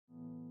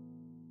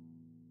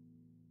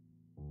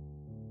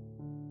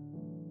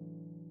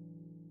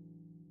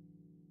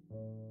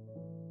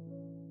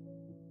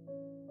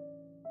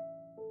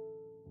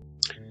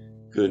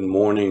Good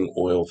morning,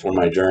 Oil for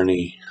My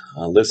Journey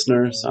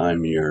listeners.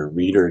 I'm your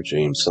reader,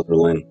 James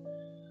Sutherland,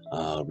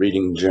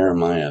 reading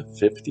Jeremiah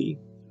 50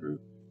 through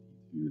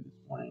 52 this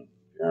morning.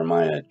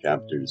 Jeremiah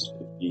chapters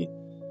 50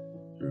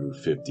 through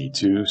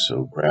 52.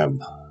 So grab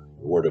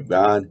the Word of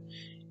God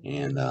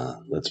and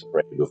let's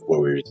pray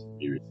before we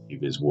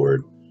receive His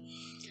Word.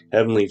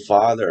 Heavenly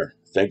Father,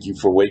 thank you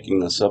for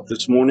waking us up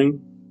this morning.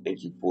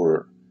 Thank you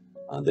for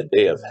the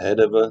day ahead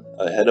of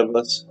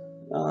us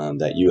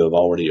that you have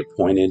already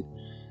appointed.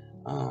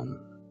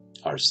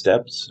 Our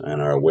steps and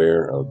are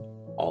aware of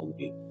all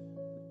the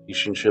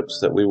relationships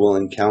that we will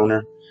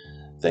encounter.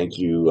 Thank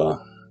you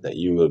that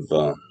you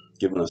have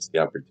given us the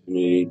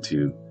opportunity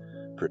to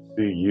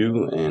pursue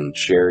you and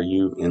share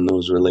you in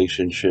those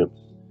relationships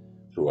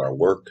through our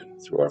work,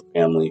 through our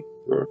family,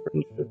 through our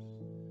friendships.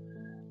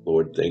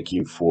 Lord, thank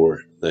you for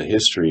the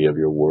history of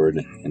your word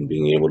and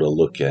being able to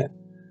look at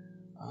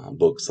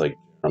books like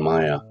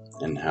Jeremiah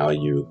and how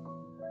you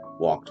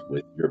walked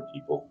with your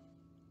people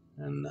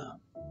and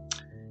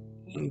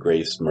in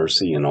grace,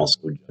 mercy, and also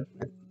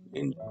judgment.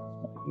 In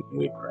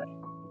we pray.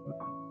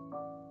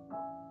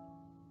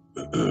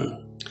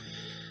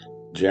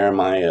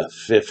 Jeremiah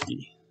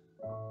 50.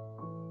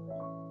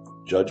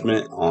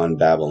 Judgment on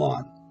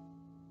Babylon.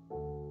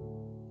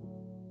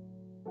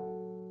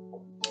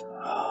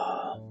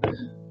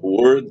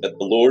 Word that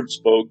the Lord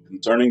spoke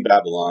concerning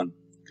Babylon,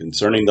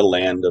 concerning the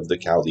land of the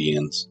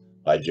Chaldeans,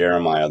 by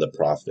Jeremiah the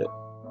prophet.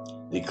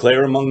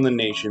 Declare among the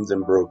nations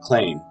and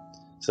proclaim.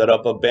 Set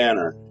up a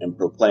banner and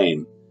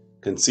proclaim.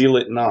 Conceal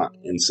it not,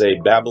 and say,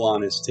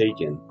 Babylon is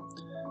taken.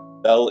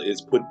 Bel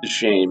is put to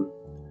shame.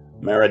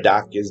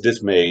 Merodach is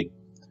dismayed.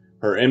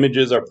 Her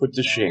images are put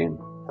to shame.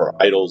 Her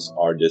idols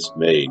are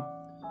dismayed.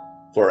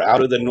 For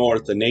out of the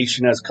north a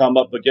nation has come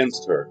up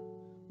against her,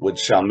 which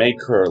shall make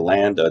her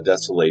land a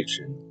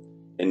desolation,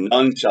 and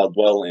none shall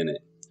dwell in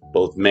it.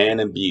 Both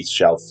man and beast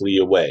shall flee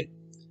away.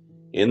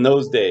 In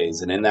those days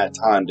and in that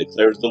time,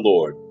 declares the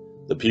Lord,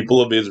 the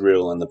people of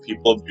Israel and the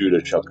people of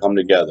Judah shall come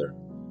together,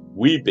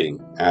 weeping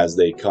as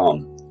they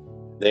come.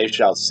 They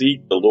shall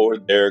seek the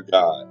Lord their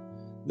God.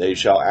 They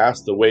shall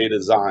ask the way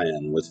to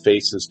Zion with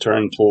faces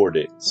turned toward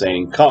it,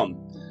 saying, Come,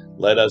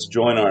 let us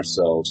join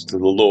ourselves to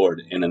the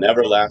Lord in an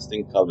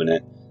everlasting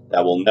covenant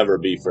that will never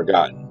be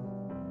forgotten.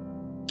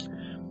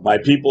 My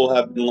people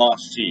have been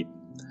lost sheep.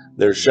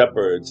 Their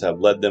shepherds have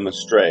led them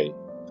astray,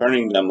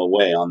 turning them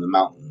away on the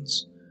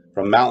mountains.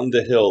 From mountain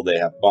to hill they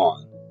have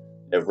gone.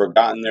 They have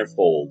forgotten their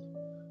fold.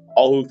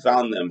 All who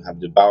found them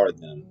have devoured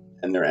them,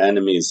 and their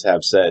enemies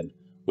have said,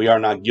 We are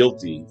not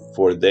guilty,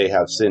 for they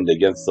have sinned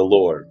against the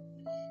Lord,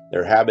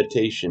 their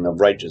habitation of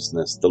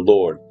righteousness, the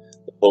Lord,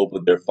 the hope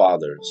of their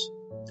fathers.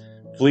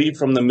 Flee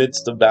from the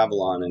midst of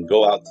Babylon and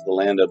go out to the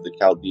land of the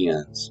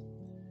Chaldeans,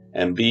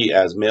 and be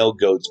as male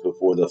goats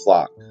before the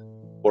flock.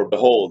 For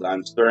behold, I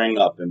am stirring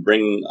up and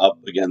bringing up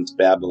against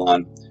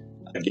Babylon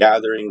a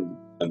gathering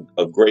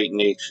of great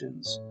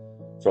nations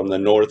from the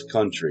north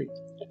country,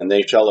 and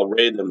they shall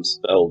array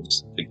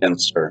themselves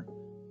against her.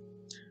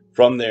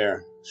 From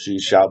there she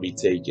shall be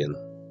taken.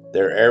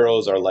 Their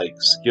arrows are like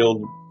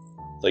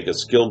a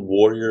skilled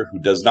warrior who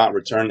does not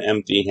return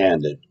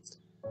empty-handed.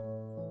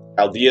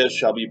 Chaldea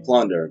shall be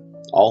plundered.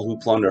 All who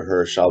plunder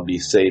her shall be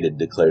sated,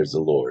 declares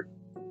the Lord.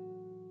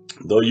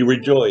 Though you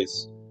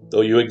rejoice, though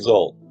you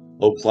exult,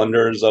 O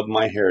plunderers of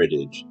my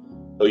heritage,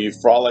 though you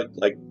frolic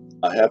like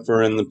a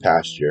heifer in the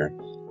pasture,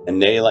 and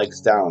neigh like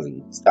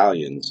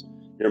stallions,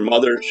 your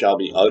mother shall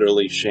be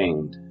utterly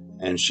shamed,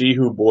 and she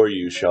who bore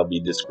you shall be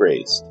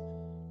disgraced.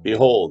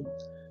 Behold,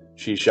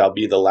 she shall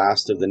be the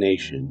last of the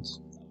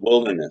nations, a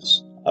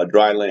wilderness, a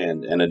dry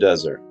land, and a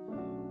desert.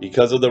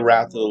 Because of the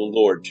wrath of the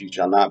Lord she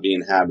shall not be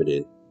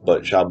inhabited,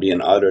 but shall be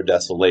an utter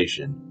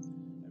desolation.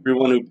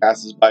 Everyone who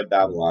passes by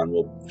Babylon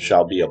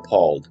shall be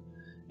appalled,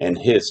 and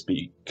hiss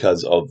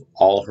because of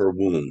all her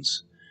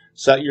wounds.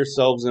 Set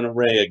yourselves in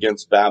array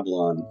against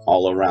Babylon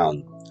all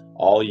around,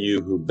 all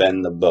you who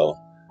bend the bow.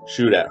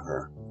 Shoot at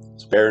her.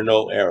 Spare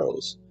no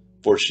arrows,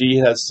 for she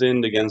has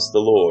sinned against the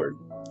Lord.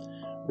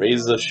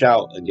 Raise a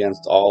shout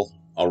against all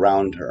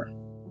around her.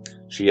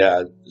 She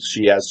has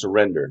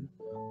surrendered.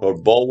 Her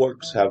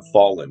bulwarks have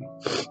fallen.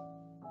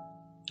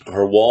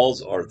 Her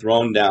walls are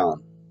thrown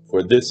down.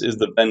 For this is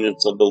the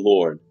vengeance of the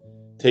Lord.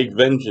 Take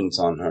vengeance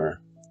on her.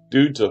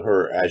 Do to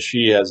her as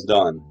she has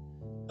done.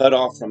 Cut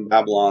off from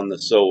Babylon the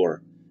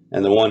sower,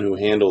 and the one who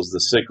handles the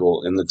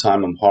sickle in the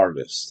time of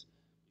harvest.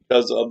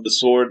 Because of the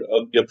sword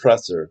of the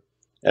oppressor,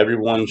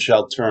 everyone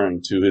shall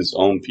turn to his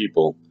own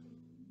people,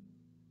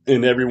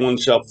 and everyone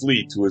shall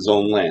flee to his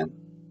own land.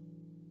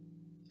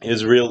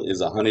 Israel is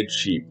a hunted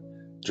sheep,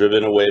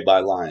 driven away by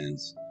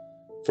lions.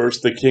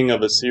 First the king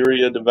of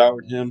Assyria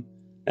devoured him,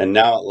 and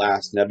now at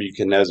last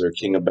Nebuchadnezzar,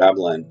 king of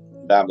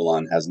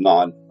Babylon has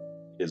gnawed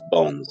his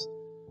bones.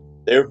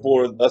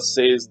 Therefore thus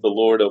says the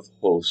Lord of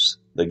hosts,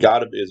 the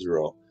God of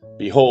Israel,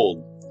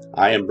 Behold,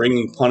 I am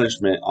bringing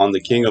punishment on the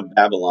king of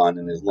Babylon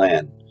and his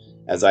land,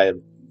 as I have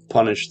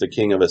punished the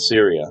king of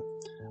Assyria.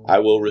 I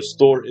will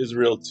restore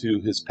Israel to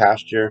his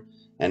pasture,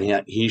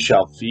 and he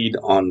shall feed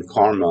on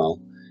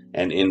Carmel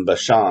and in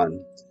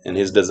Bashan, and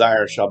his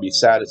desire shall be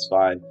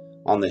satisfied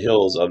on the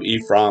hills of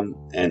Ephraim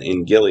and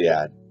in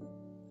Gilead.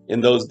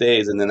 In those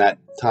days and in that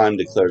time,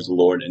 declares the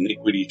Lord,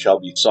 iniquity shall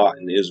be sought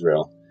in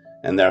Israel,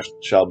 and there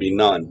shall be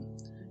none,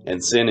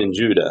 and sin in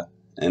Judah,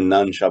 and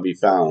none shall be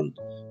found.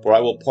 For I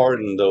will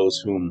pardon those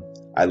whom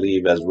I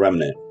leave as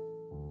remnant.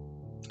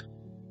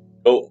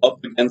 Go up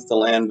against the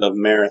land of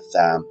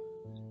Meratham,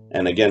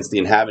 and against the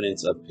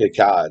inhabitants of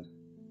Pekod.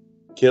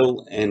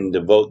 Kill and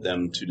devote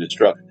them to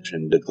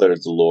destruction,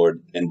 declares the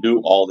Lord, and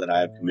do all that I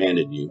have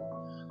commanded you.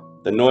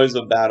 The noise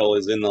of battle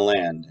is in the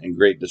land, and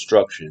great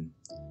destruction.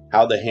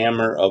 How the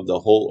hammer of the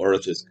whole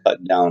earth is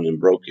cut down and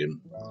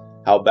broken.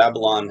 How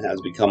Babylon has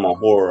become a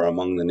horror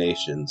among the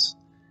nations.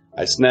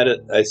 I set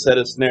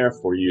a snare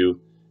for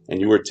you, and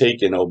you were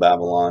taken, O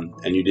Babylon,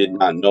 and you did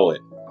not know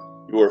it.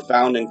 You were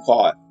found and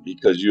caught,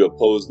 because you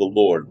opposed the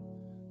Lord.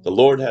 The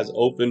Lord has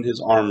opened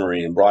his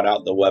armory and brought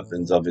out the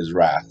weapons of his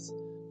wrath.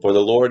 For the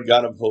Lord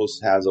God of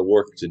hosts has a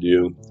work to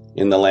do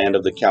in the land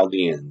of the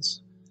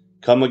Chaldeans.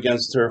 Come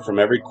against her from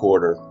every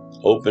quarter,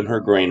 open her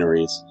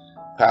granaries,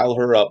 pile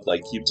her up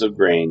like heaps of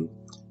grain,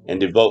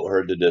 and devote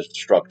her to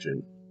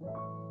destruction.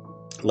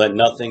 Let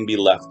nothing be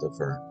left of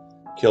her.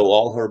 Kill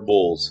all her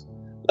bulls.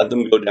 Let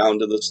them go down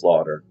to the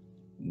slaughter.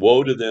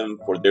 Woe to them,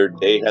 for their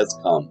day has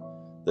come,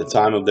 the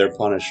time of their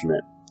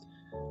punishment.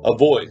 A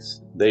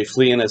voice, they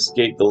flee and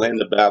escape the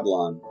land of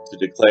Babylon, to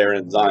declare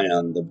in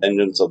Zion the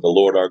vengeance of the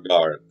Lord our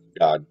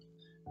God,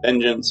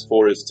 vengeance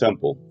for his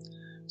temple.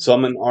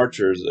 Summon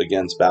archers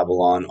against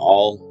Babylon,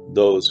 all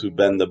those who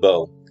bend the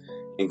bow.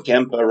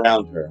 Encamp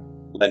around her,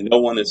 let no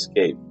one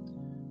escape.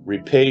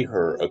 Repay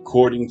her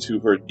according to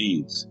her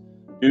deeds.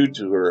 Do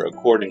to her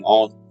according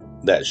all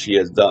that she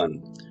has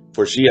done,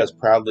 for she has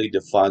proudly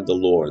defied the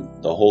Lord,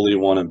 the Holy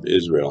One of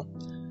Israel.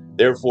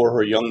 Therefore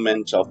her young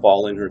men shall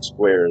fall in her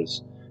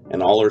squares,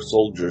 and all her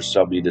soldiers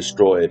shall be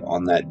destroyed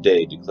on that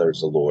day, declares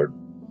the Lord.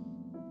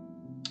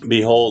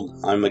 Behold,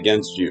 I am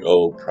against you,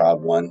 O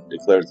proud one,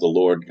 declares the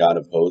Lord God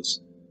of hosts.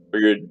 For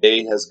your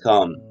day has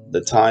come,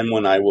 the time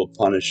when I will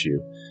punish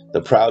you.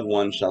 The proud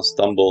one shall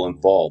stumble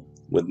and fall,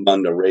 with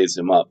none to raise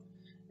him up.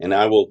 And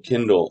I will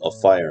kindle a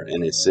fire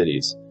in his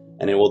cities,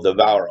 and it will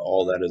devour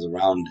all that is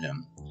around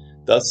him.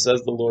 Thus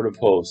says the Lord of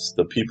hosts,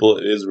 the people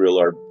of Israel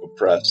are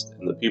oppressed,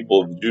 and the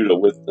people of Judah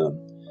with them.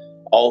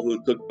 All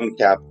who took them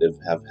captive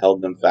have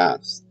held them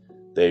fast.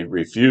 They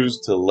refuse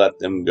to let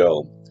them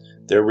go.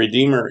 Their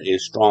Redeemer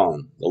is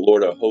strong, the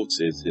Lord of hosts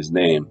is his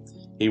name.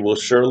 He will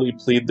surely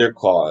plead their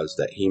cause,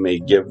 that he may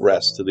give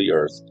rest to the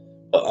earth,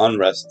 but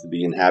unrest to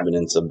the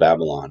inhabitants of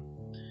Babylon.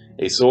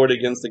 A sword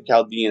against the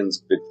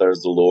Chaldeans,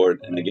 declares the Lord,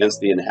 and against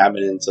the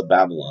inhabitants of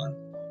Babylon,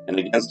 and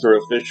against her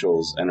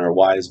officials and her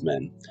wise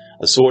men.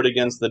 A sword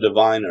against the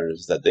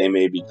diviners, that they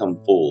may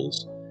become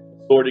fools.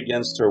 A sword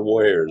against her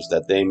warriors,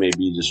 that they may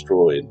be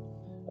destroyed.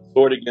 A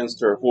sword against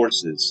her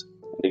horses,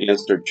 and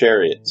against her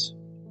chariots,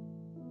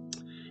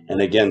 and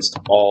against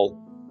all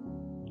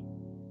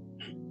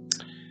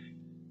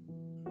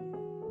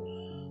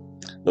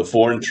the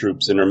foreign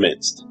troops in her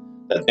midst,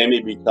 that they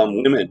may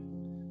become women.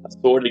 A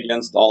sword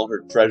against all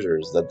her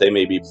treasures, that they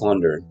may be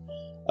plundered.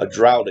 A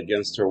drought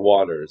against her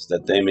waters,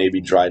 that they may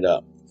be dried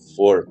up.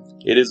 For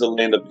it is a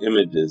land of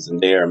images, and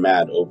they are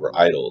mad over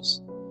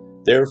idols.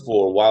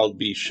 Therefore wild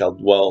beasts shall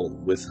dwell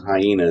with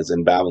hyenas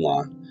in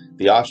Babylon.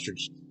 The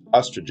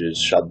ostriches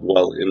shall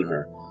dwell in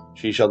her.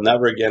 She shall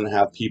never again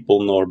have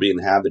people, nor be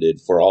inhabited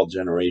for all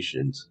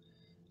generations.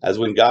 As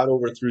when God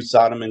overthrew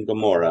Sodom and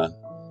Gomorrah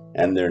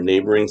and their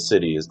neighboring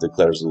cities,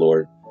 declares the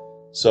Lord,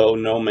 so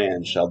no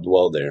man shall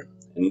dwell there,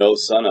 and no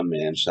son of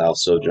man shall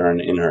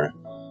sojourn in her.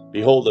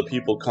 Behold, a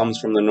people comes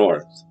from the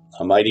north,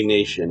 a mighty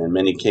nation, and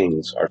many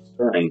kings are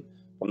stirring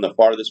from the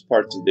farthest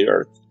parts of the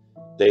earth.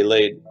 They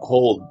laid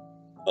hold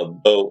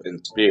of bow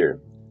and spear.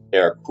 They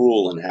are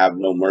cruel and have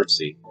no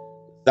mercy.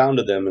 The sound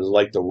of them is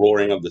like the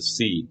roaring of the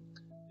sea.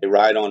 They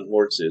ride on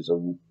horses,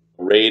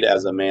 arrayed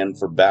as a man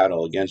for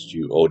battle against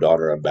you, O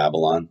daughter of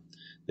Babylon.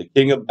 The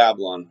king of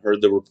Babylon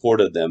heard the report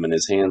of them, and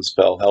his hands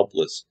fell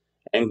helpless.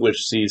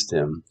 Anguish seized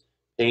him,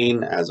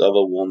 pain as of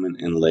a woman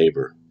in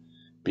labor.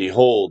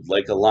 Behold,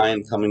 like a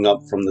lion coming up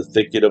from the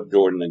thicket of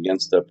Jordan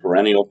against a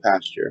perennial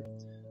pasture,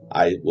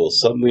 I will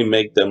suddenly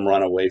make them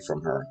run away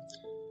from her,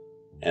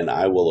 and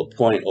I will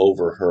appoint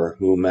over her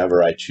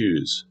whomever I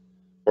choose.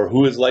 For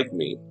who is like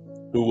me?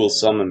 Who will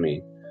summon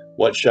me?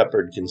 What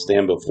shepherd can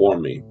stand before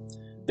me?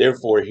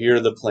 Therefore hear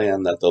the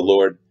plan that the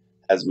Lord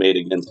has made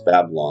against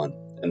Babylon,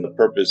 and the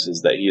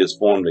purposes that he has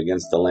formed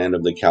against the land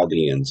of the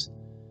Chaldeans.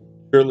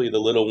 Surely the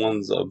little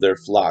ones of their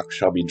flock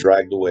shall be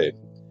dragged away.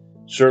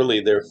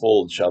 Surely their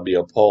fold shall be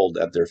appalled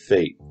at their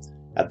fate.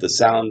 At the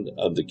sound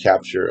of the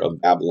capture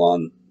of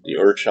Babylon, the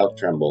earth shall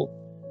tremble,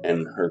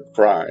 and her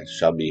cry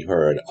shall be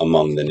heard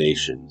among the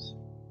nations.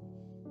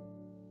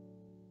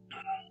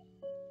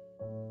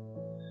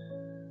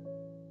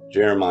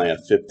 Jeremiah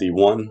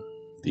 51,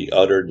 the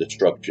utter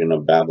destruction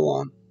of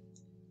Babylon.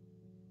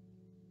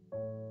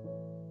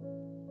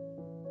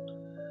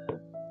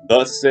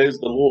 Thus says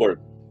the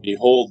Lord,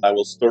 behold, I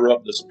will stir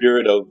up the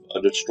spirit of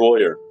a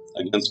destroyer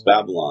against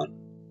Babylon,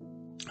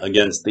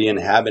 against the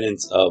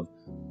inhabitants of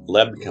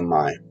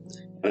Lebkamai.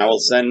 And I will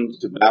send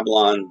to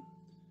Babylon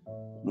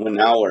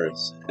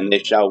winnowers, and they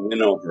shall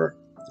winnow her,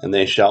 and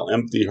they shall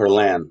empty her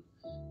land.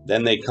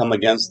 Then they come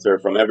against her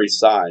from every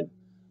side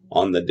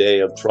on the day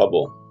of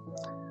trouble.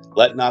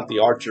 Let not the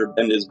archer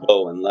bend his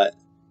bow, and let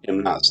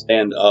him not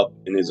stand up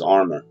in his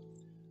armor.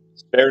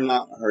 Spare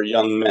not her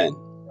young men,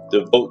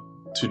 devote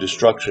to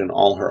destruction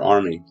all her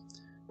army.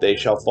 They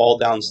shall fall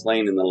down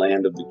slain in the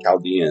land of the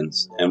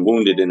Chaldeans, and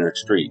wounded in her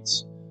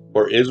streets.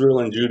 For Israel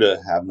and Judah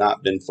have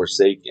not been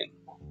forsaken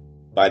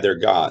by their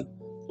God,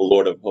 the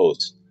Lord of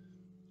hosts.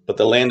 But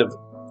the land of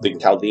the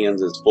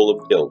Chaldeans is full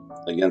of guilt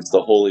against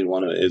the Holy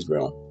One of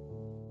Israel.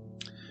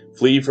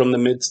 Flee from the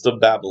midst of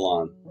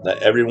Babylon,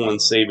 let everyone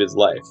save his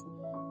life.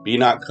 Be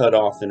not cut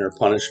off in her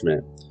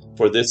punishment,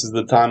 for this is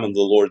the time of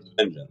the Lord's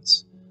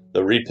vengeance.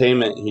 The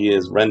repayment he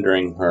is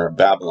rendering her,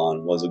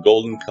 Babylon, was a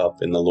golden cup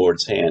in the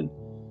Lord's hand,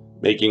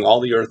 making all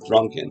the earth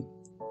drunken.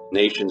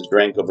 Nations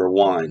drank of her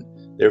wine,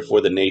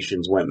 therefore the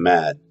nations went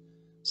mad.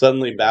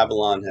 Suddenly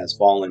Babylon has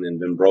fallen and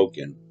been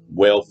broken.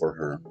 Wail for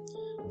her.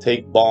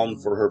 Take balm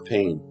for her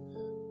pain.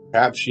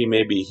 Perhaps she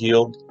may be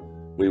healed.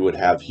 We would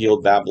have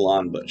healed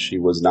Babylon, but she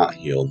was not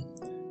healed.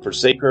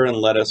 Forsake her and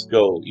let us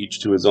go,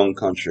 each to his own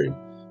country.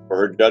 For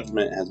her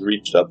judgment has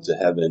reached up to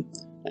heaven,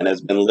 and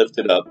has been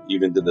lifted up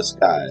even to the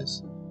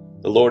skies.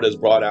 The Lord has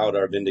brought out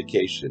our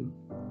vindication.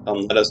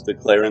 Come, let us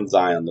declare in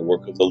Zion the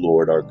work of the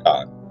Lord our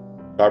God.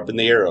 Sharpen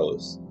the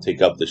arrows,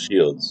 take up the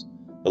shields.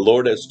 The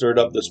Lord has stirred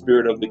up the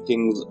spirit of the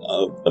kings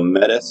of the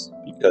Medes,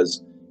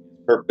 because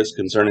his purpose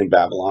concerning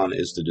Babylon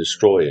is to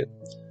destroy it.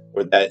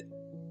 For that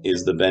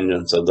is the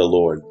vengeance of the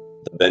Lord,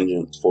 the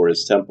vengeance for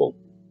his temple.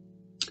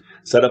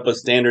 Set up a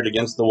standard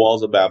against the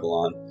walls of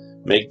Babylon.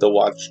 Make the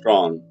watch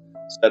strong.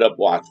 Set up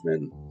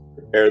watchmen.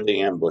 Prepare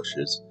the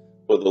ambushes.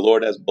 For the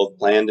Lord has both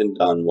planned and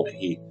done what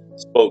he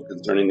spoke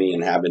concerning the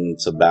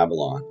inhabitants of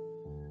Babylon.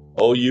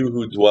 O you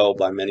who dwell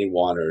by many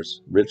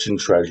waters, rich in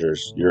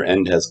treasures, your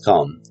end has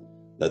come.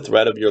 The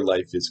thread of your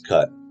life is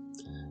cut.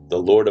 The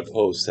Lord of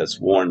hosts has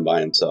sworn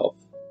by himself.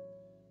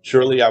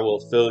 Surely I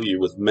will fill you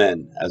with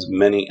men, as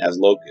many as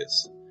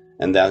locusts,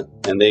 and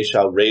they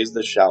shall raise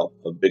the shout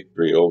of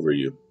victory over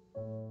you.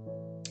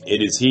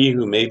 It is he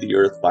who made the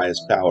earth by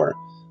his power,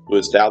 who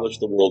established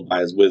the world by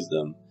his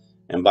wisdom,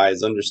 and by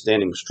his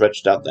understanding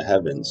stretched out the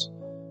heavens.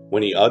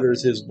 When he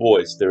utters his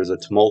voice, there is a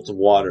tumult of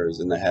waters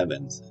in the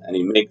heavens, and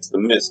he makes the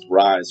mist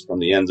rise from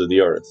the ends of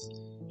the earth.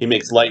 He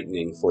makes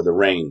lightning for the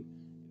rain,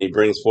 and he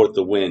brings forth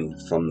the wind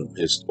from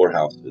his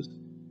storehouses.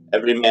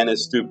 Every man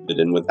is stupid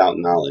and without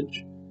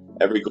knowledge.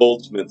 Every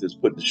goldsmith is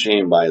put to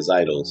shame by his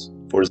idols,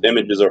 for his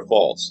images are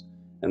false,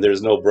 and there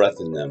is no breath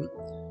in them.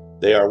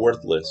 They are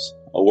worthless,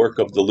 a work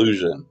of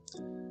delusion.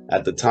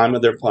 At the time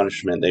of their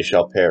punishment they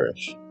shall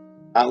perish.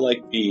 Not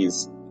like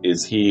these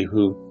is he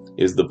who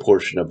is the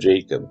portion of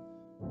Jacob.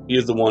 He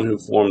is the one who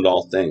formed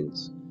all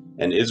things,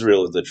 and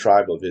Israel is the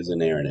tribe of his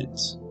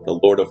inheritance. The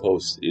Lord of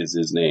hosts is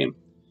his name.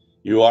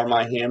 You are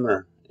my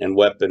hammer and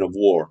weapon of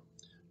war.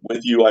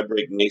 With you I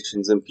break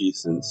nations in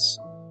pieces.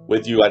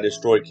 With you I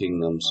destroy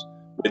kingdoms.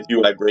 With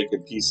you I break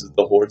in pieces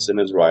the horse and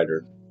his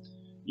rider.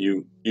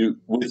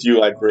 With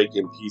you I break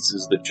in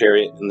pieces the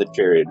chariot and the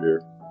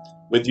charioteer.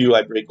 With you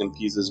I break in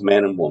pieces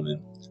man and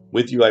woman.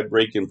 With you I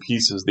break in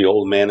pieces the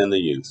old man and the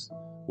youth.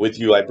 With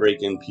you I break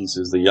in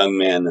pieces the young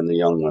man and the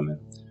young woman.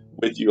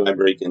 With you I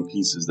break in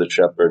pieces the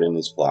shepherd and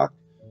his flock.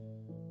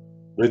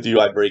 With you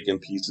I break in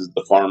pieces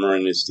the farmer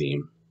and his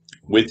team.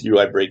 With you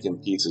I break in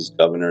pieces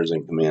governors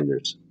and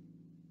commanders.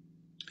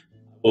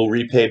 I will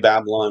repay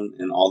Babylon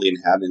and all the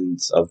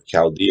inhabitants of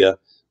Chaldea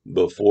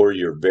before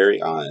your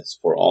very eyes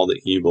for all the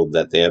evil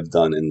that they have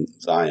done in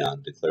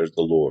Zion, declares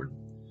the Lord.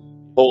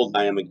 Behold,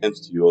 I am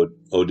against you,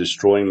 O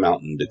destroying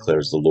mountain,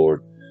 declares the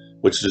Lord,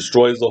 which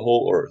destroys the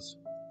whole earth.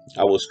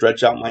 I will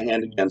stretch out my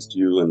hand against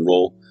you and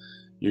roll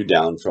you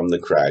down from the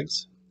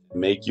crags, and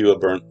make you a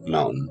burnt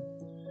mountain.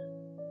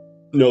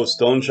 No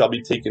stone shall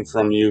be taken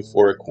from you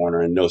for a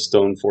corner, and no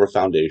stone for a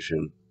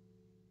foundation,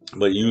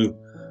 but you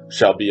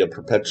shall be a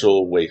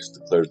perpetual waste,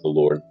 declares the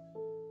Lord.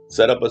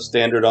 Set up a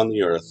standard on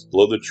the earth,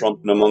 blow the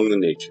trumpet among the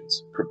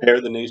nations,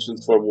 prepare the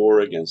nations for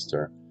war against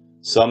her,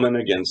 summon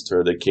against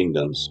her the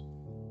kingdoms.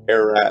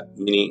 Ararat,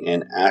 Mini,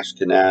 and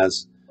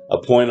Ashkenaz,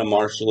 appoint a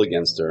marshal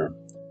against her.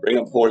 Bring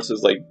up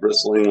horses like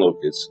bristling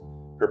locusts.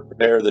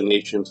 Prepare the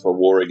nations for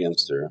war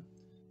against her.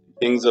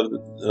 The kings of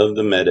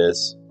the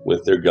Medes,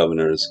 with their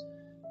governors,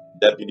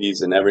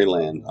 deputies in every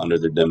land under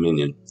their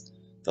dominion.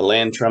 The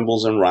land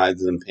trembles and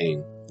writhes in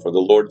pain, for the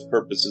Lord's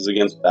purposes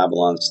against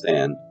Babylon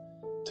stand,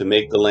 to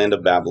make the land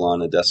of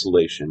Babylon a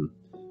desolation,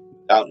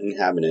 without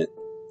inhabitant.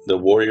 The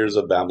warriors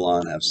of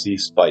Babylon have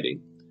ceased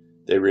fighting.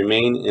 They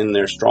remain in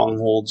their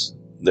strongholds.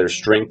 Their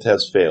strength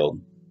has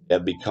failed. They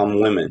have become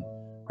women.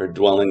 Her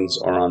dwellings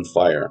are on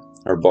fire.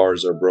 Her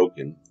bars are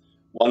broken.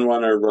 One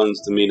runner runs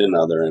to meet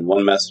another, and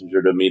one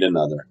messenger to meet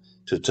another,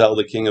 to tell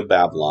the king of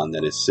Babylon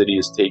that his city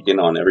is taken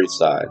on every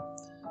side.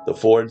 The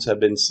fords have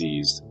been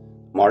seized,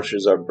 the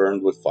marshes are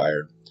burned with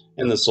fire,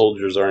 and the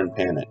soldiers are in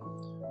panic.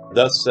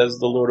 Thus says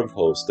the Lord of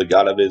hosts, the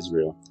God of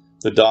Israel,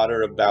 The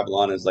daughter of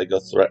Babylon is like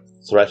a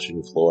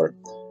threshing floor,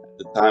 at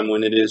the time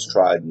when it is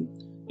trodden,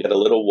 yet a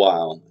little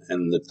while,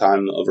 and the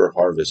time of her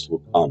harvest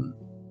will come.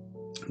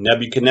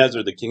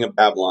 Nebuchadnezzar, the king of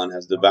Babylon,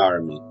 has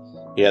devoured me.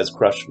 He has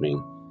crushed me.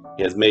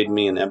 He has made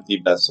me an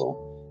empty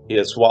vessel. He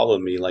has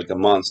swallowed me like a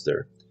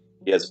monster.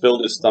 He has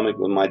filled his stomach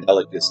with my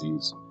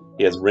delicacies.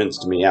 He has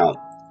rinsed me out.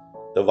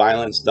 The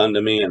violence done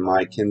to me and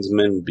my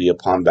kinsmen be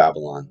upon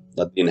Babylon.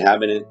 Let the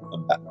inhabitant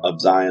of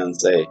Zion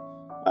say,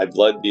 my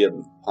blood be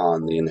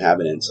upon the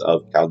inhabitants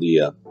of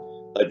Chaldea.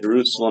 Let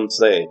Jerusalem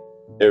say,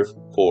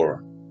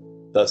 therefore,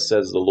 thus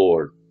says the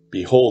Lord,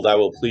 behold, I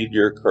will plead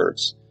your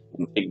curse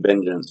and take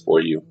vengeance for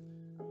you.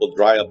 I will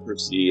dry up her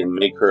sea and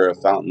make her a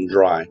fountain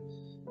dry,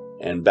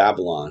 and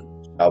Babylon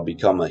shall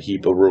become a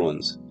heap of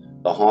ruins,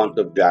 the haunt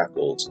of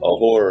jackals, a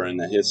horror and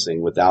a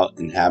hissing without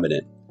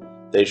inhabitant.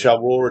 They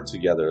shall roar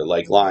together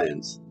like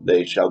lions,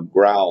 they shall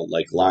growl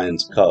like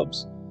lions'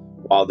 cubs.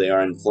 While they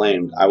are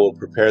inflamed, I will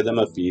prepare them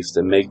a feast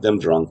and make them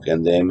drunk,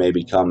 and they may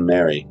become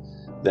merry.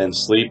 Then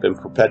sleep in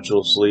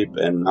perpetual sleep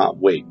and not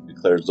wake,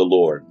 declares the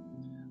Lord.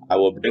 I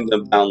will bring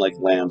them down like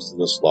lambs to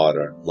the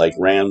slaughter, like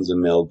rams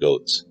and male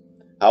goats.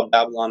 How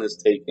Babylon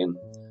is taken,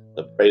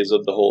 the praise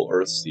of the whole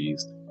earth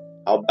seized.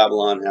 How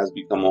Babylon has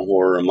become a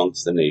horror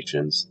amongst the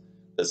nations.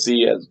 The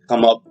sea has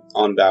come up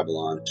on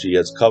Babylon, she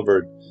has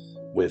covered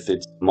with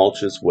its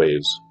tumultuous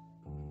waves.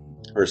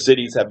 Her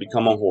cities have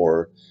become a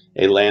horror,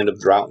 a land of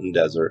drought and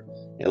desert,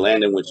 a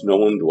land in which no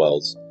one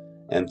dwells,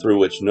 and through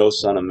which no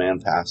son of man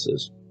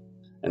passes.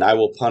 And I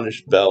will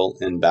punish Bel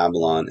in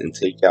Babylon and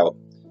take out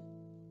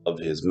of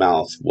his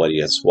mouth what he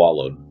has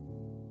swallowed.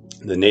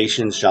 The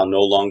nations shall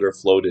no longer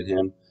flow to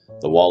him.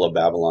 The wall of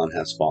Babylon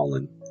has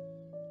fallen.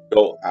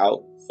 Go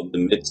out of the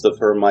midst of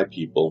her, my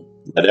people.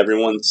 Let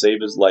everyone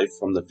save his life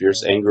from the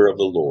fierce anger of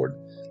the Lord.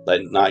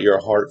 Let not your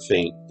heart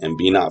faint, and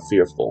be not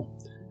fearful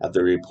at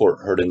the report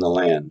heard in the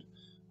land.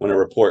 When a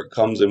report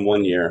comes in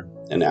 1 year,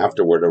 and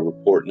afterward a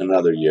report in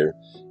another year,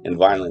 and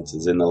violence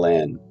is in the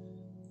land,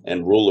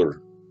 and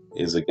ruler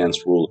is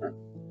against ruler.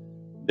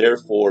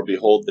 Therefore,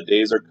 behold, the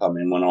days are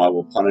coming when I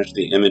will punish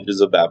the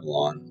images of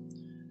Babylon.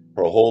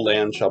 Her whole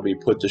land shall be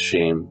put to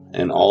shame,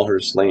 and all her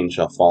slain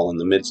shall fall in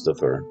the midst of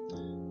her.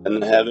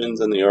 And the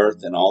heavens and the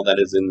earth and all that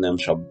is in them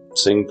shall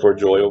sing for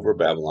joy over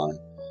Babylon.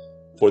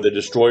 For the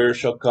destroyer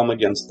shall come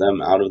against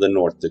them out of the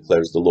north,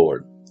 declares the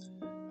Lord.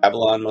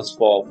 Babylon must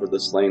fall for the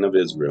slain of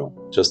Israel,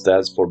 just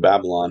as for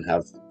Babylon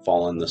have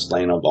fallen the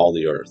slain of all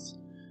the earth.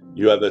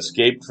 You have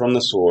escaped from the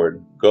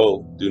sword.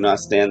 Go, do not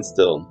stand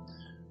still.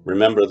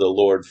 Remember the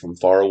Lord from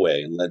far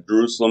away, and let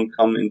Jerusalem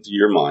come into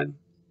your mind.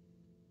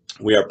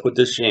 We are put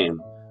to shame,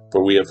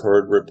 for we have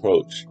heard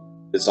reproach.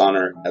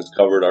 Dishonor has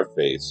covered our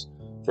face,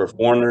 for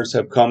foreigners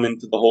have come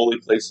into the holy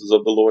places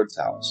of the Lord's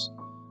house.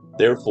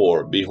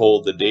 Therefore,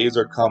 behold, the days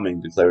are coming,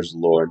 declares the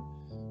Lord,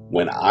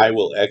 when I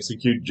will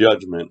execute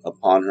judgment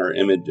upon her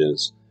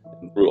images,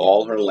 and through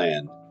all her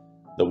land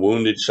the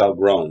wounded shall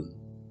groan.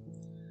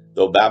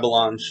 Though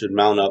Babylon should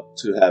mount up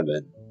to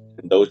heaven,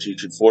 and though she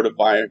should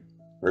fortify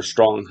her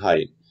strong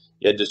height,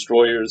 yet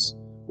destroyers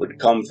would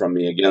come from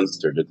me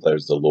against her,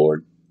 declares the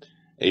Lord.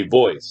 A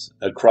voice,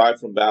 a cry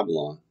from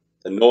Babylon,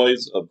 the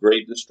noise of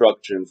great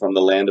destruction from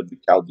the land of the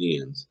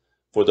Chaldeans.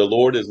 For the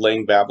Lord is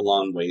laying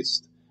Babylon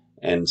waste,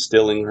 and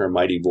stilling her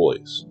mighty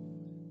voice.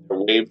 Their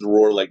waves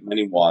roar like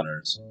many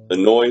waters, the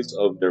noise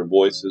of their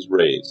voices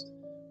raised.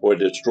 For a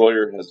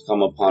destroyer has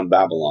come upon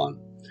Babylon.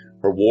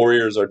 Her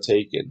warriors are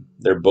taken,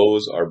 their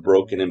bows are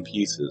broken in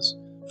pieces.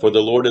 For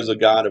the Lord is a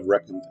God of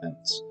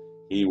recompense,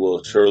 he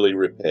will surely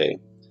repay.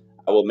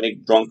 I will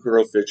make drunk her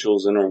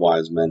officials and her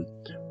wise men,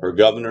 her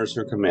governors,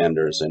 her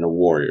commanders, and her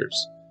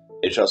warriors.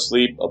 They shall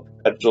sleep a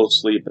perpetual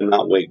sleep and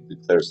not wake,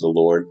 declares the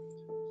Lord.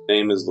 His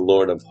name is the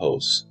Lord of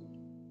hosts.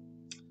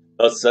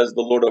 Thus says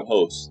the Lord of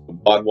hosts, the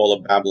broad wall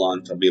of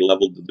Babylon shall be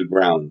leveled to the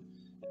ground,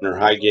 and her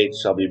high gates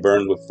shall be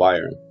burned with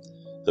fire.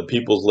 The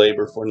peoples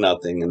labor for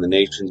nothing, and the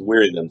nations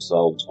weary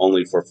themselves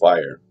only for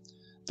fire.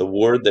 The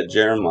word that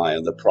Jeremiah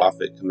the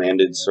prophet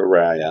commanded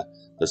Seraiah,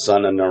 the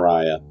son of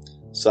Neriah,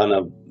 son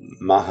of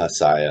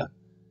Mahasiah,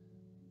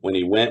 when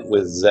he went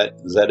with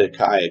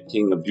Zedekiah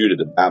king of Judah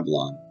to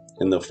Babylon.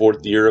 In the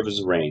 4th year of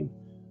his reign,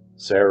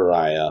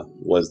 Seraiah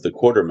was the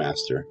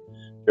quartermaster.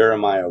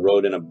 Jeremiah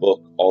wrote in a book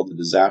all the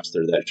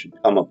disaster that should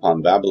come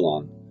upon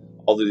Babylon,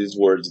 all these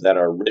words that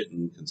are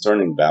written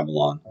concerning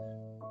Babylon.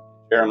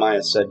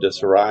 Jeremiah said to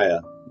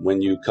Seraiah,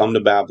 when you come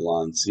to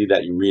Babylon, see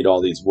that you read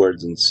all these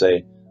words and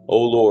say, O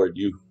Lord,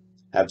 you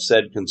have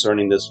said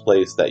concerning this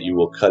place that you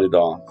will cut it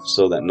off,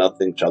 so that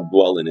nothing shall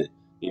dwell in it,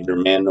 neither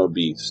man nor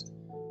beast,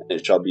 and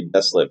it shall be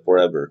desolate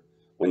forever.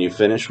 When you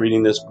finish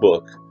reading this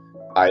book,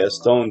 tie a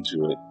stone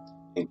to it,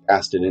 and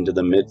cast it into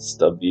the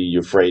midst of the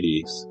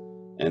Euphrates,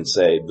 and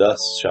say,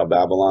 thus shall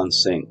Babylon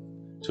sink,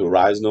 to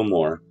arise no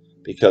more,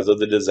 because of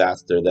the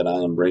disaster that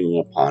I am bringing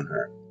upon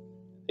her.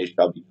 They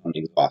shall become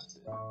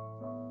exhausted.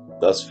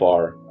 Thus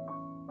far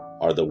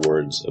are the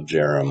words of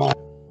Jeremiah.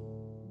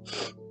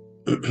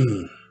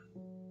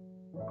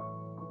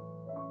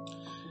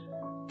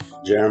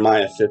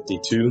 Jeremiah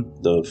 52,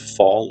 the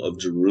fall of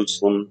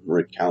Jerusalem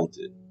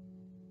recounted.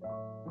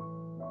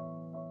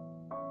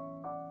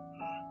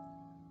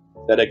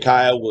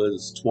 Zedekiah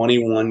was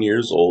 21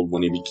 years old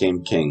when he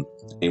became king.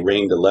 He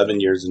reigned 11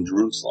 years in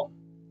Jerusalem.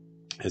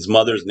 His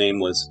mother's name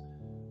was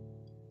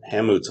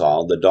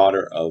Hamutal, the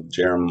daughter of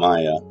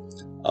Jeremiah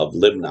of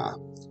Libnah.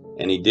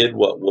 And he did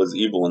what was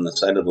evil in the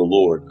sight of the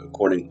Lord,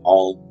 according to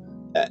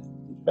all that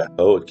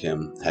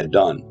Jehoiakim had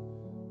done.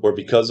 For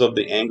because of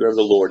the anger of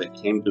the Lord, it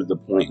came to the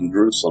point in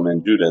Jerusalem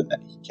and Judah that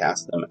he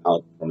cast them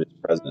out from his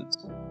presence.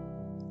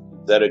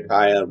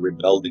 Zedekiah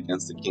rebelled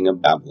against the king of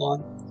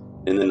Babylon.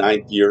 In the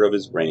 9th year of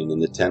his reign, in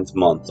the 10th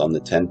month, on the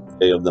 10th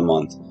day of the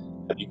month,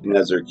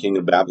 Nebuchadnezzar, king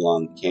of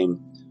Babylon, came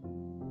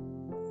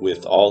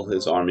with all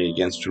his army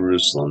against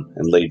Jerusalem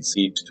and laid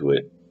siege to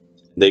it.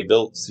 They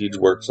built siege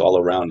works all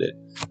around it.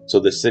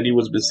 So the city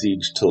was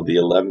besieged till the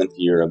 11th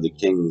year of the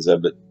king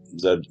Zedekiah.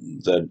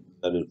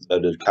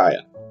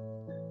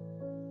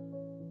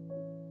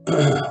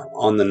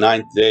 On the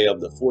 9th day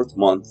of the 4th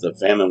month, the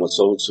famine was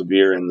so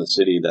severe in the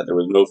city that there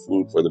was no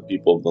food for the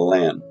people of the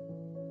land.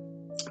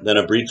 Then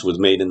a breach was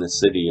made in the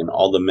city, and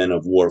all the men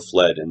of war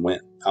fled and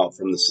went out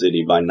from the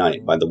city by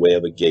night by the way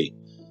of a gate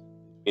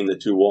between the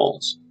two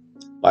walls,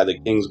 by the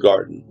king's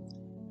garden.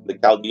 The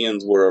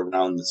Chaldeans were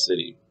around the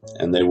city,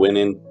 and they went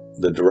in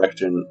the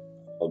direction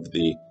of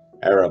the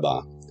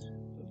Arabah.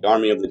 The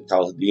army of the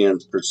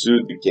Chaldeans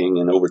pursued the king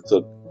and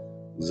overtook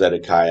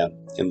Zedekiah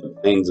in the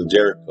plains of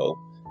Jericho,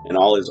 and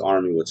all his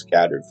army was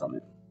scattered from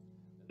him.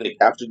 They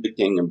captured the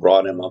king and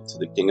brought him up to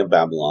the king of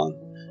Babylon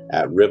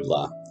at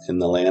Riblah in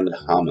the land of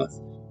Hamath,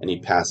 and he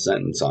passed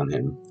sentence on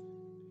him.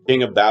 The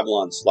king of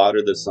Babylon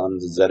slaughtered the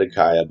sons of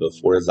Zedekiah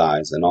before his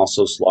eyes, and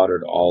also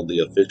slaughtered all the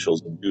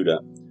officials of Judah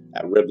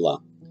at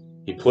Riblah.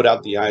 He put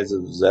out the eyes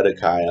of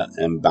Zedekiah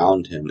and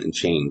bound him in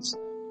chains.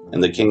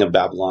 And the king of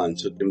Babylon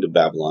took him to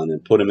Babylon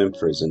and put him in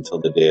prison till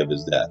the day of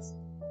his death.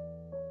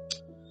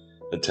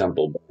 The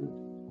temple burned.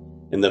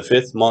 In the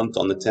 5th month,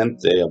 on the 10th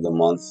day of the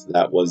month,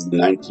 that was the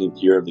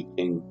 19th year of the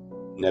king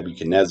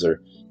Nebuchadnezzar,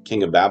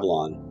 king of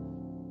Babylon,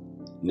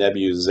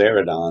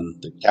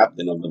 Nebuzaradan, the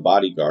captain of the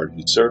bodyguard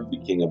who served the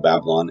king of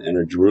Babylon,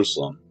 entered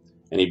Jerusalem.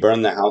 And he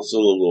burned the house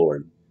of the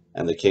Lord,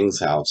 and the king's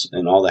house,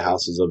 and all the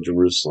houses of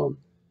Jerusalem.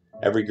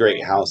 Every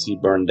great house he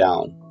burned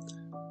down.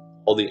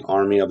 All the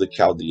army of the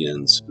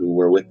Chaldeans who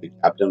were with the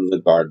captain of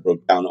the guard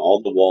broke down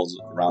all the walls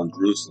around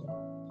Jerusalem.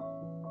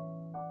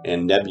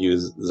 And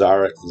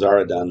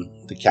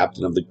Nebuzaradan, the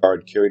captain of the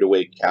guard, carried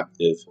away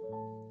captive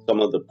some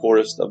of the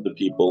poorest of the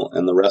people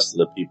and the rest of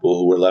the people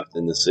who were left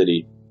in the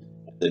city,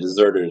 the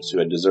deserters who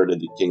had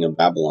deserted the king of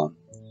Babylon,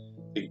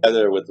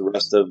 together with the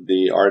rest of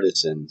the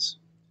artisans.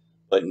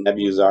 But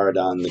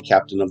Nebuzaradan, the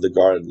captain of the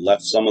guard,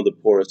 left some of the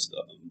poorest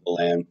of the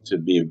land to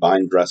be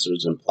vine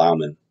dressers and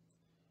plowmen.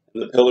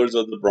 And the pillars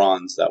of the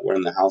bronze that were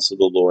in the house of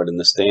the Lord, and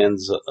the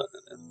stands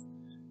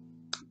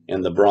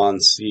and the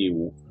bronze sea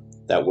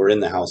that were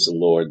in the house of the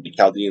Lord, the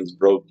Chaldeans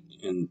broke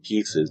in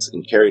pieces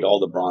and carried all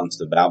the bronze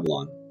to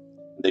Babylon.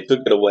 And they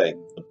took it away,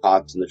 the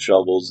pots and the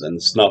shovels and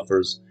the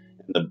snuffers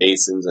and the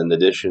basins and the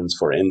dishes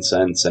for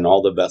incense and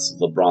all the vessels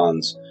of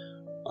bronze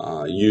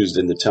used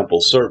in the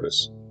temple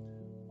service.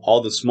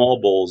 All the small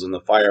bowls and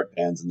the fire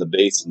pans and the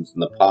basins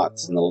and the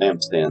pots and the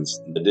lampstands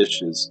and the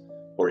dishes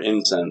for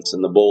incense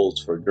and the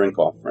bowls for drink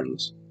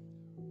offerings.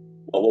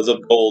 What was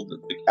of gold, the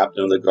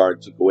captain of the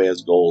guard took away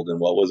as gold, and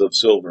what was of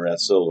silver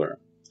as silver.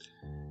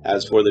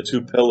 As for the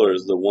 2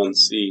 pillars, the one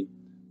sea,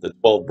 the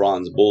 12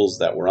 bronze bulls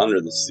that were under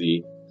the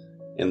sea,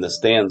 and the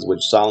stands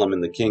which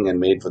Solomon the king had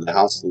made for the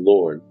house of the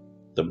Lord,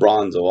 the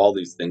bronze of all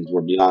these things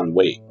were beyond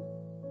weight.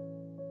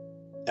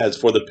 As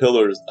for the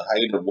pillars, the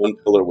height of one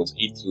pillar was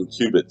 18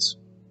 cubits.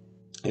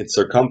 Its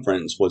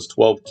circumference was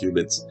 12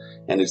 cubits,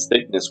 and its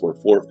thickness were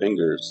 4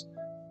 fingers,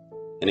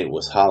 and it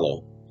was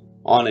hollow.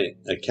 On it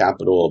a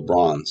capital of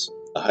bronze.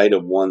 The height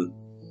of one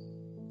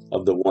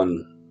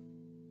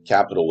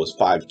capital was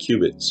 5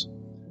 cubits.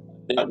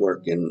 A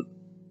network and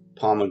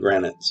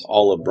pomegranates,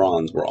 all of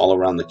bronze, were all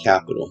around the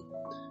capital,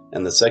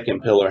 and the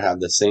second pillar had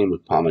the same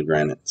with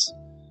pomegranates.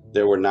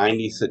 There were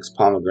 96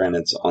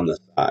 pomegranates on the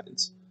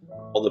sides.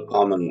 All the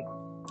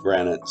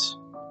pomegranates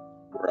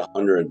were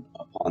 100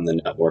 upon the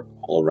network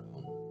all around.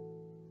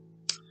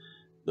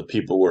 The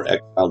people were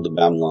exiled to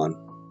Babylon.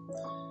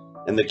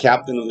 And the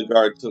captain of the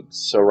guard took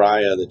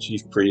Sariah the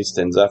chief priest,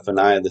 and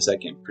Zephaniah the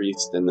second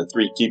priest, and the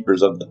 3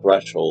 keepers of the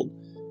threshold.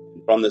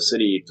 And from the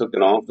city he took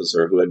an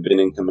officer who had been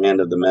in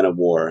command of the men of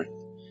war,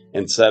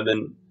 and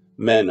 7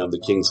 men of the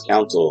king's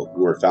council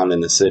who were found in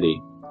the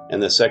city,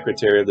 and the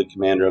secretary of the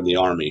commander of the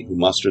army, who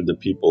mustered the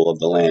people of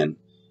the land,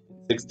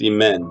 60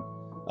 men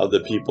of the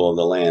people of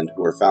the land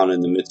who were found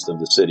in the midst of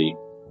the city.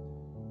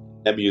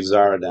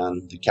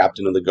 Nebuzaradan, the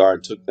captain of the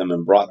guard, took them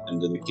and brought them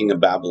to the king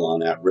of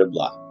Babylon at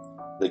Riblah.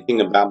 The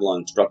king of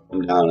Babylon struck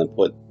them down and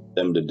put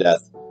them to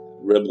death at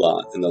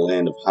Riblah in the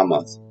land of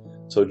Hamath.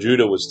 So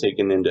Judah was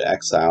taken into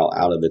exile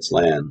out of its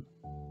land.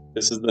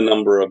 This is the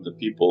number of the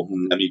people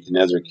whom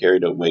Nebuchadnezzar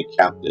carried away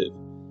captive.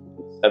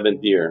 In the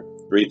 7th year,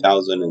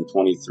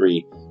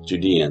 3,023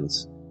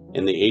 Judeans.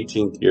 In the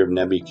 18th year of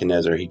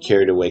Nebuchadnezzar, he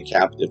carried away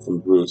captive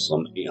from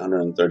Jerusalem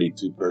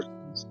 832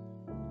 persons.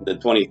 In the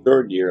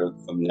 23rd year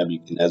of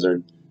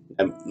Nebuchadnezzar,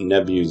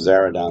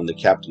 Nebuzaradan, the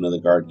captain of the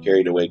guard,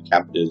 carried away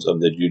captives of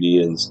the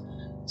Judeans,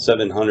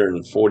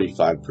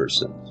 745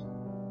 persons.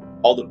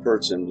 All the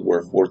persons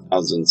were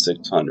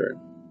 4,600.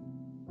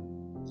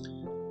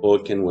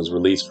 Jehoiakim was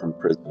released from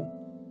prison.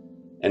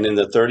 And in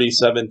the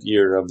 37th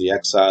year of the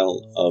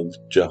exile of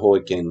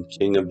Jehoiakim,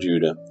 king of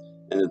Judah,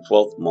 in the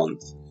 12th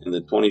month, in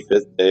the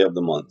 25th day of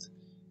the month,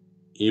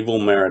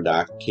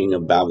 Evil-Merodach, king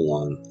of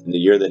Babylon, in the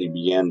year that he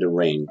began to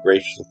reign,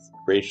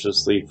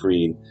 graciously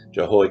freed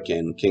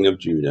Jehoiakim, king of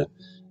Judah,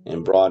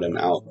 and brought him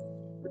out.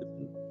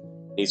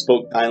 He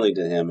spoke kindly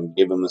to him and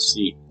gave him a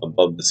seat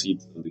above the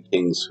seats of the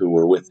kings who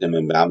were with him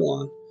in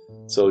Babylon.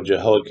 So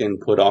Jehoiakim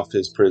put off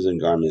his prison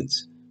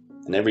garments,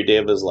 and every day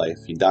of his life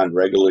he dined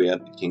regularly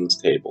at the king's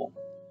table.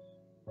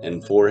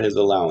 And for his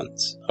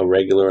allowance, a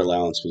regular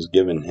allowance was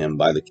given him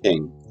by the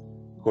king,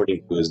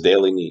 according to his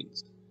daily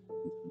needs,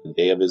 the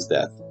day of his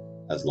death,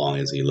 as long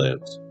as he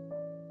lived.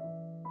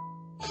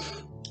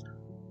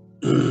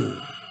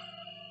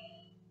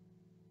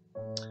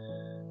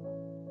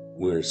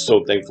 We're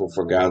so thankful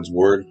for God's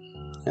word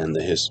and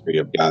the history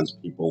of God's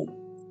people.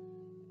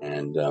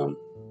 And I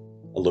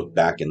look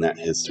back in that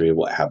history of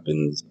what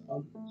happens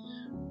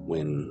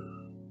when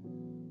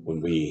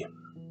we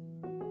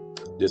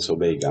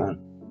disobey God.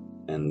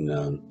 And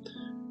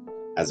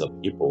as a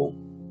people,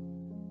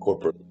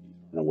 corporately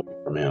turn away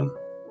from Him,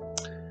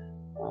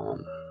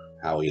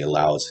 how He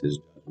allows His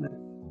judgment,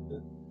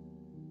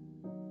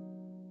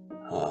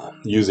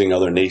 using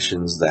other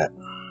nations that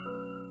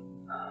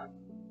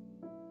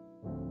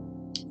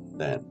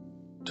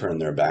turn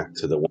their back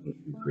to the one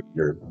true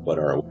Creator, but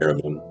are aware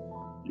of Him,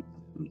 use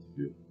Him to punish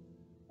His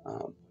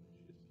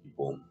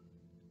people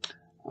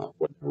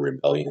for their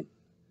rebellion.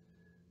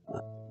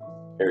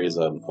 Carries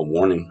a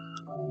warning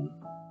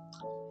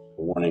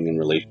in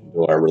relation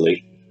to our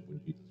relationship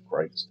with Jesus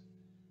Christ.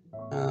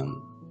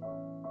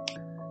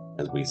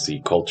 As we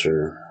see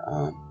culture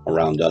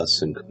around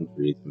us and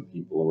countries and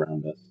people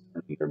around us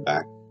turning their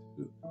back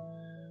to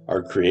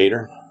our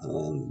Creator,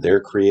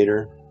 their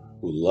Creator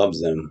who loves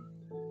them,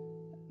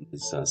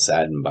 is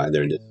saddened by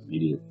their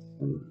disobedience.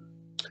 And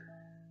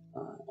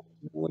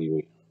ultimately,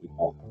 we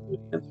all have to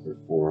answer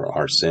for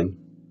our sin,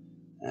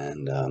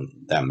 and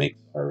that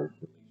makes our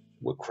relationship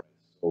with Christ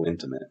so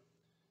intimate.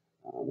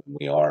 When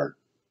we are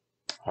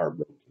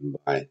heartbroken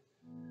by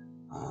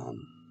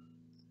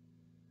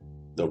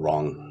the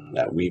wrong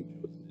that we've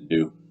chosen to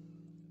do,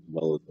 as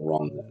well as the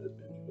wrong that has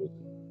been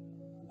chosen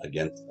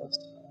against us,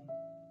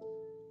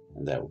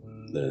 and that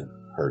the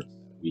hurts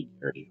that we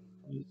carry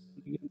from the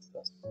sin against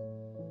us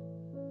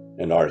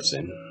and our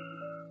sin.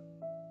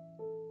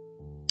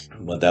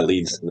 But that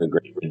leads to the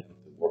great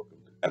redemptive work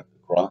at the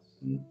cross.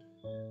 And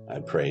I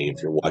pray,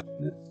 if you're watching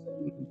this, that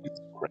you know Jesus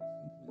Christ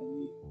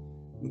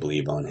and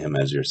believe on Him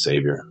as your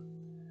Savior,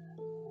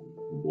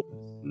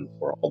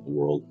 for all the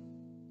world.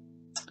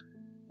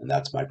 And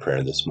that's my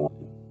prayer this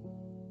morning.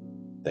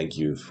 Thank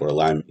you for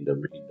allowing me to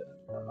read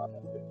Jeremiah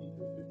 50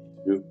 through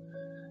 52.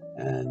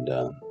 And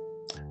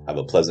have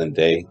a pleasant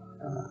day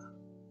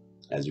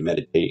as you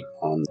meditate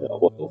on the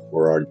oil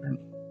for our journey.